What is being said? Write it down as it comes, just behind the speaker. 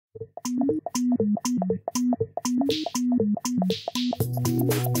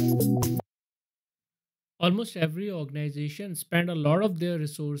Almost every organization spend a lot of their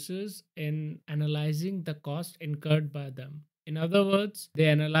resources in analyzing the cost incurred by them. In other words, they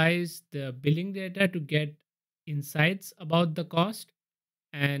analyze the billing data to get insights about the cost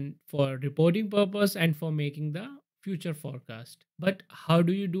and for reporting purpose and for making the future forecast. But how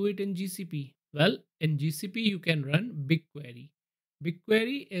do you do it in GCP? Well, in GCP you can run BigQuery.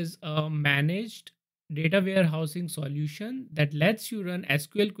 BigQuery is a managed data warehousing solution that lets you run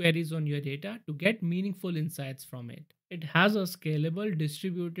SQL queries on your data to get meaningful insights from it. It has a scalable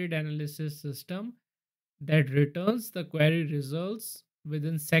distributed analysis system that returns the query results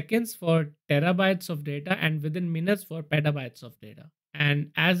within seconds for terabytes of data and within minutes for petabytes of data.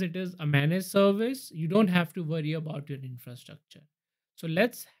 And as it is a managed service, you don't have to worry about your infrastructure. So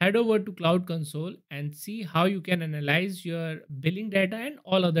let's head over to Cloud Console and see how you can analyze your billing data and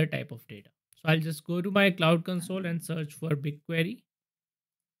all other type of data. So I'll just go to my Cloud Console and search for BigQuery.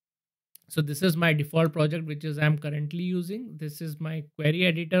 So this is my default project, which is I'm currently using. This is my query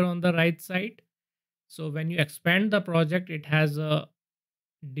editor on the right side. So when you expand the project, it has a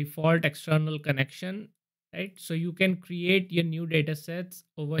default external connection, right? So you can create your new data sets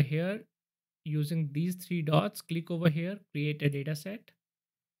over here using these three dots. Click over here, create a data set.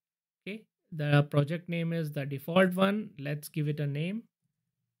 Okay. The project name is the default one. Let's give it a name,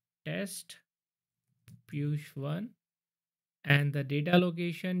 test Piyush 1. And the data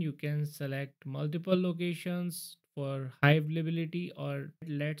location, you can select multiple locations for high availability, or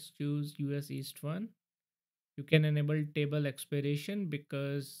let's choose US East 1. You can enable table expiration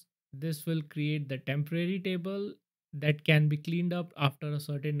because this will create the temporary table that can be cleaned up after a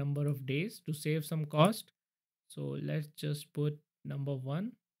certain number of days to save some cost. So let's just put number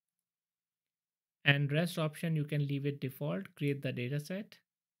 1, and rest option you can leave it default. Create the data set.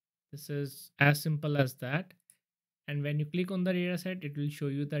 This is as simple as that. And when you click on the data set, it will show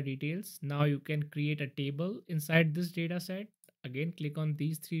you the details. Now you can create a table inside this data set. Again, click on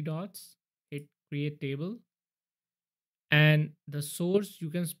these three dots, hit create table. And the source, you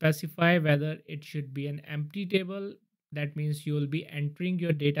can specify whether it should be an empty table. That means you will be entering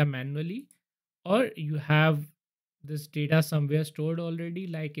your data manually, or you have this data somewhere stored already,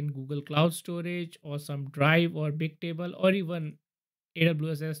 like in Google Cloud Storage or some drive or big table, or even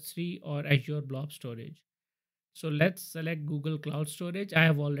AWS S3 or Azure Blob Storage. So let's select Google Cloud Storage. I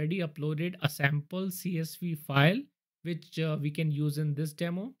have already uploaded a sample CSV file, which we can use in this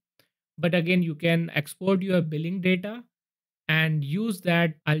demo. But again, you can export your billing data and use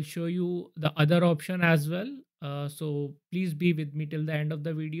that. I'll show you the other option as well. So please be with me till the end of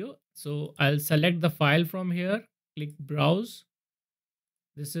the video. So I'll select the file from here, click browse.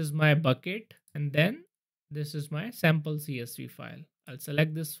 This is my bucket, and then this is my sample CSV file. I'll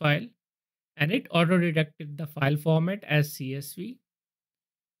select this file, and it auto detected the file format as CSV.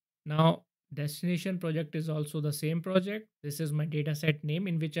 Now, destination project is also the same project. This is my dataset name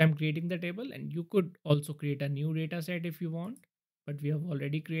in which I'm creating the table, and you could also create a new dataset if you want, but we have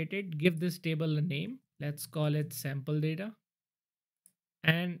already created. Give this table a name. Let's call it sample data.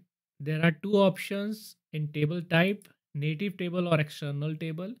 And there are two options in table type, native table or external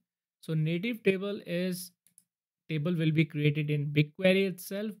table. So native table is table will be created in BigQuery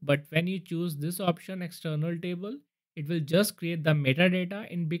itself, but when you choose this option, external table, it will just create the metadata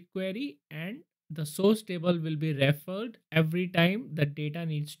in BigQuery, and the source table will be referred every time the data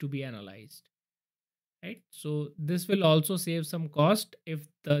needs to be analyzed, right? So this will also save some cost if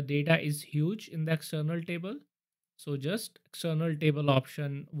the data is huge in the external table. So just external table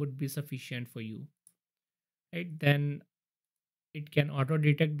option would be sufficient for you, right? Then it can auto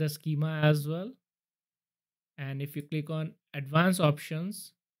detect the schema as well. And if you click on advanced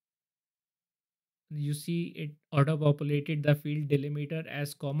options, you see it auto populated the field delimiter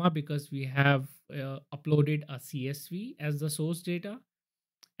as comma because we have uploaded a CSV as the source data,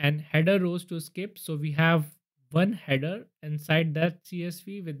 and header rows to skip. So we have one header inside that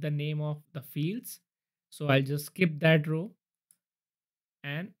CSV with the name of the fields. So I'll just skip that row,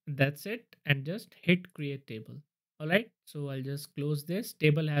 and that's it, and just hit create table. All right, so I'll just close this.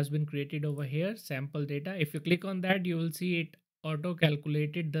 Table has been created over here, sample data. If you click on that, you will see it auto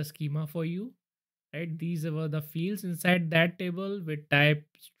calculated the schema for you, right? These were the fields inside that table with type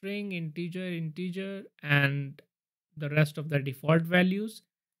string, integer, and the rest of the default values.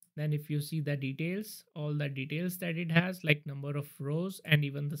 Then if you see the details, all the details that it has, like number of rows and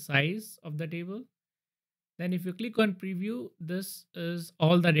even the size of the table. Then if you click on preview, this is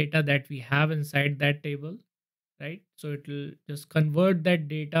all the data that we have inside that table, right? So it will just convert that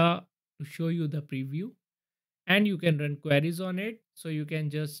data to show you the preview. and you can run queries on it. So you can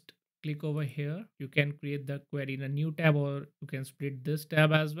just click over here. You can create the query in a new tab, or you can split this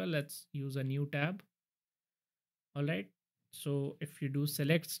tab as well. Let's use a new tab. All right. So if you do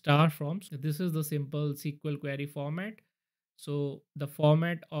select star from, so this is the simple SQL query format. So the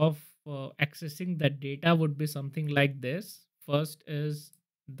format of accessing the data would be something like this. First is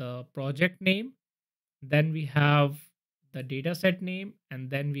the project name, then we have the data set name, and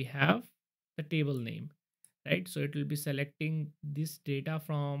then we have the table name, right? So it will be selecting this data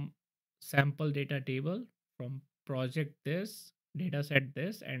from sample data table, from project this, data set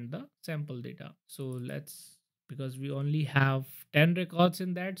this, and the sample data. So let's, because we only have 10 records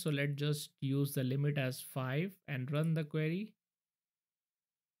in that, so let's just use the limit as 5 and run the query.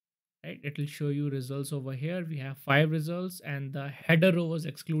 Right, it will show you results over here. We have 5 results, and the header row was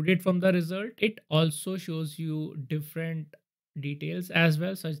excluded from the result. It also shows you different details as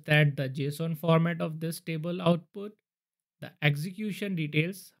well, such that the JSON format of this table output, the execution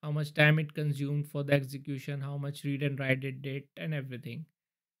details, how much time it consumed for the execution, how much read and write it did, and everything.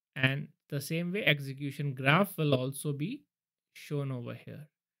 And the same way, execution graph will also be shown over here.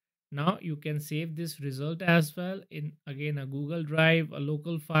 Now you can save this result as well in, again, a Google Drive, a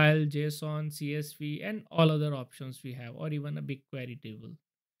local file, JSON, CSV, and all other options we have, or even a BigQuery table,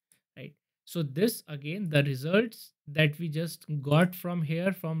 right? So this, again, the results that we just got from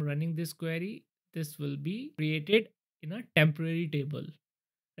here from running this query, this will be created in a temporary table,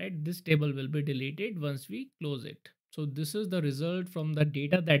 right? This table will be deleted once we close it. So this is the result from the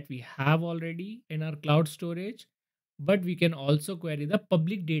data that we have already in our cloud storage, but we can also query the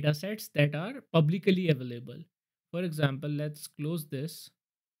public data sets that are publicly available. For example, let's close this.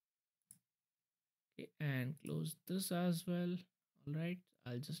 Okay, and close this as well. All right,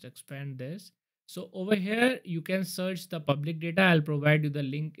 I'll just expand this. So over here, you can search the public data. I'll provide you the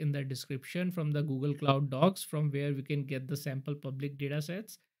link in the description from the Google Cloud Docs, from where we can get the sample public data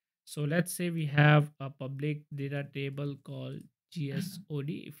sets. So let's say we have a public data table called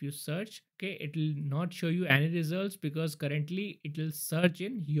GSOD. If you search, okay, it will not show you any results because currently it will search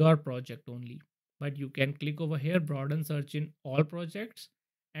in your project only. But you can click over here, broaden search in all projects,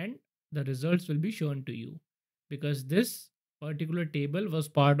 and the results will be shown to you, because this particular table was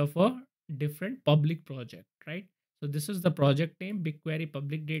part of a different public project, right? So this is the project name, BigQuery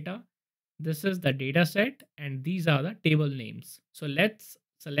public data. This is the data set, and these are the table names. So let's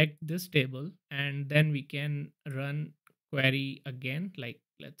select this table, and then we can run query again. Like,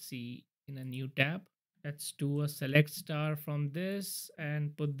 let's see, in a new tab, let's do a select star from this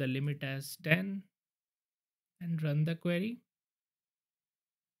and put the limit as 10 and run the query.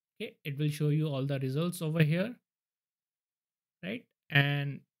 Okay, it will show you all the results over here, right?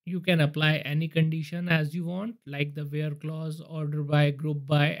 And you can apply any condition as you want, like the where clause, order by, group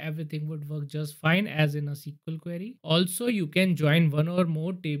by, everything would work just fine as in a SQL query. Also, you can join one or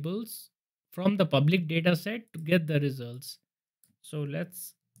more tables from the public data set to get the results. So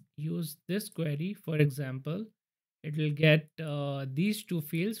let's use this query. For example, it will get these two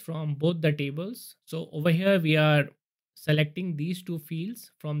fields from both the tables. So over here we are selecting these two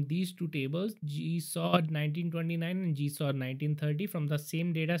fields from these two tables, GSOD 1929 and GSOD 1930, from the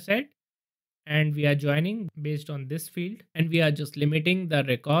same data set, and we are joining based on this field, and we are just limiting the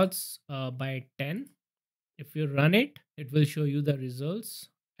records by 10. If you run it, it will show you the results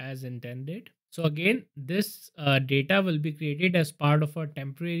as intended. So again, this data will be created as part of a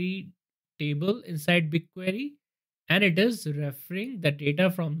temporary table inside BigQuery, and it is referring the data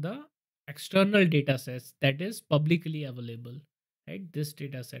from the external data sets that is publicly available, right? This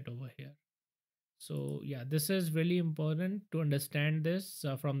data set over here. So yeah, this is really important to understand this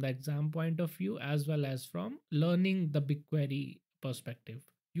from the exam point of view, as well as from learning the BigQuery perspective.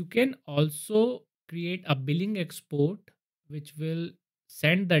 You can also create a billing export, which will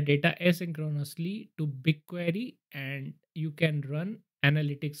send the data asynchronously to BigQuery, and you can run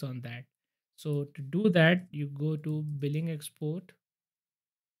analytics on that. So to do that, you go to billing export.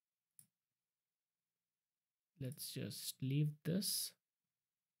 Let's just leave this.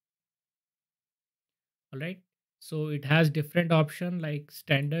 All right. So it has different option like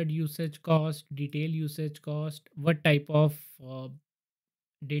standard usage cost, detail usage cost, what type of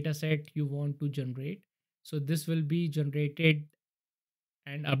data set you want to generate. So this will be generated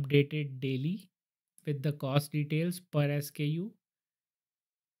and updated daily with the cost details per SKU,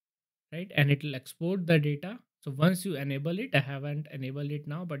 right? And it will export the data. So once you enable it, I haven't enabled it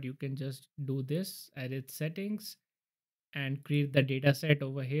now, but you can just do this, edit settings, and create the data set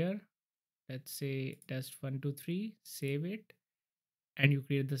over here. Let's say test 123, save it, and you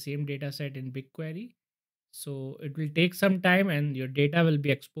create the same data set in BigQuery. So it will take some time and your data will be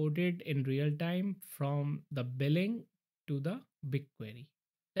exported in real time from the billing to the BigQuery.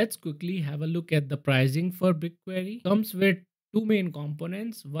 Let's quickly have a look at the pricing for BigQuery. Comes with two main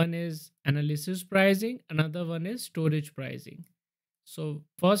components. One is analysis pricing, another one is storage pricing. So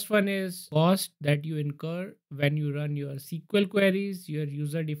first one is cost that you incur when you run your SQL queries, your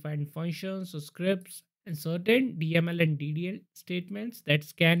user defined functions or scripts, and certain DML and DDL statements that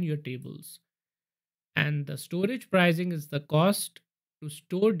scan your tables. And the storage pricing is the cost to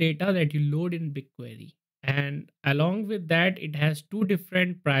store data that you load in BigQuery. And along with that, it has two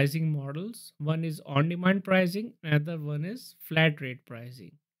different pricing models. One is on demand pricing, another one is flat rate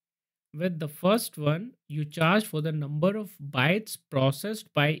pricing. With the first one, you charge for the number of bytes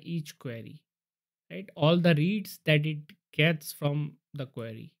processed by each query, right? All the reads that it gets from the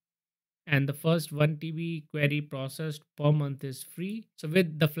query. And the first 1 TB query processed per month is free. So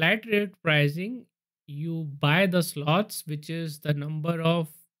with the flat rate pricing, you buy the slots, which is the number of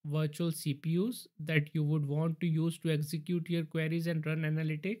virtual CPUs that you would want to use to execute your queries and run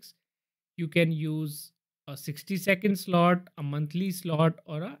analytics. You can use a 60-second slot, a monthly slot,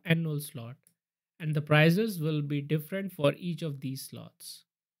 or an annual slot. And the prices will be different for each of these slots.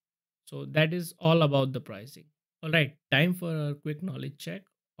 So that is all about the pricing. All right, time for a quick knowledge check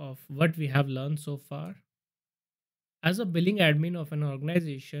of what we have learned so far. As a billing admin of an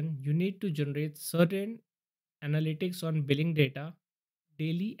organization, you need to generate certain analytics on billing data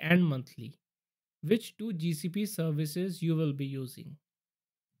daily and monthly. Which two GCP services you will be using?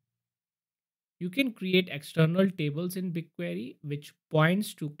 You can create external tables in BigQuery which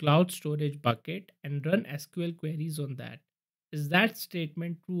points to cloud storage bucket and run SQL queries on that. Is that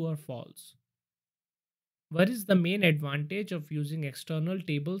statement true or false? What is the main advantage of using external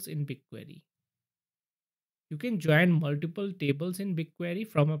tables in BigQuery? You can join multiple tables in BigQuery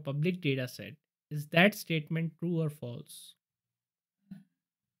from a public dataset. Is that statement true or false?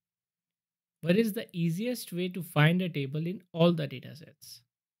 What is the easiest way to find a table in all the datasets?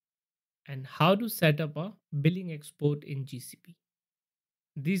 And how to set up a billing export in GCP?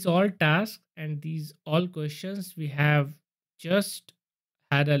 These all tasks and these all questions we have just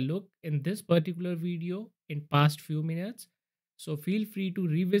had a look in this particular video in past few minutes. So feel free to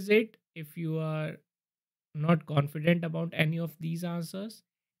revisit if you are not confident about any of these answers.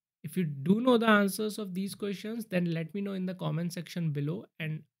 If you do know the answers of these questions, then let me know in the comment section below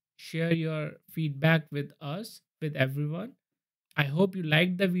and share your feedback with us, with everyone. I hope you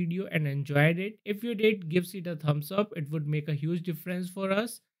liked the video and enjoyed it. If you did, give it a thumbs up. It would make a huge difference for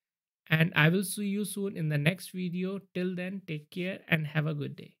us. And I will see you soon in the next video. Till then, take care and have a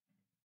good day.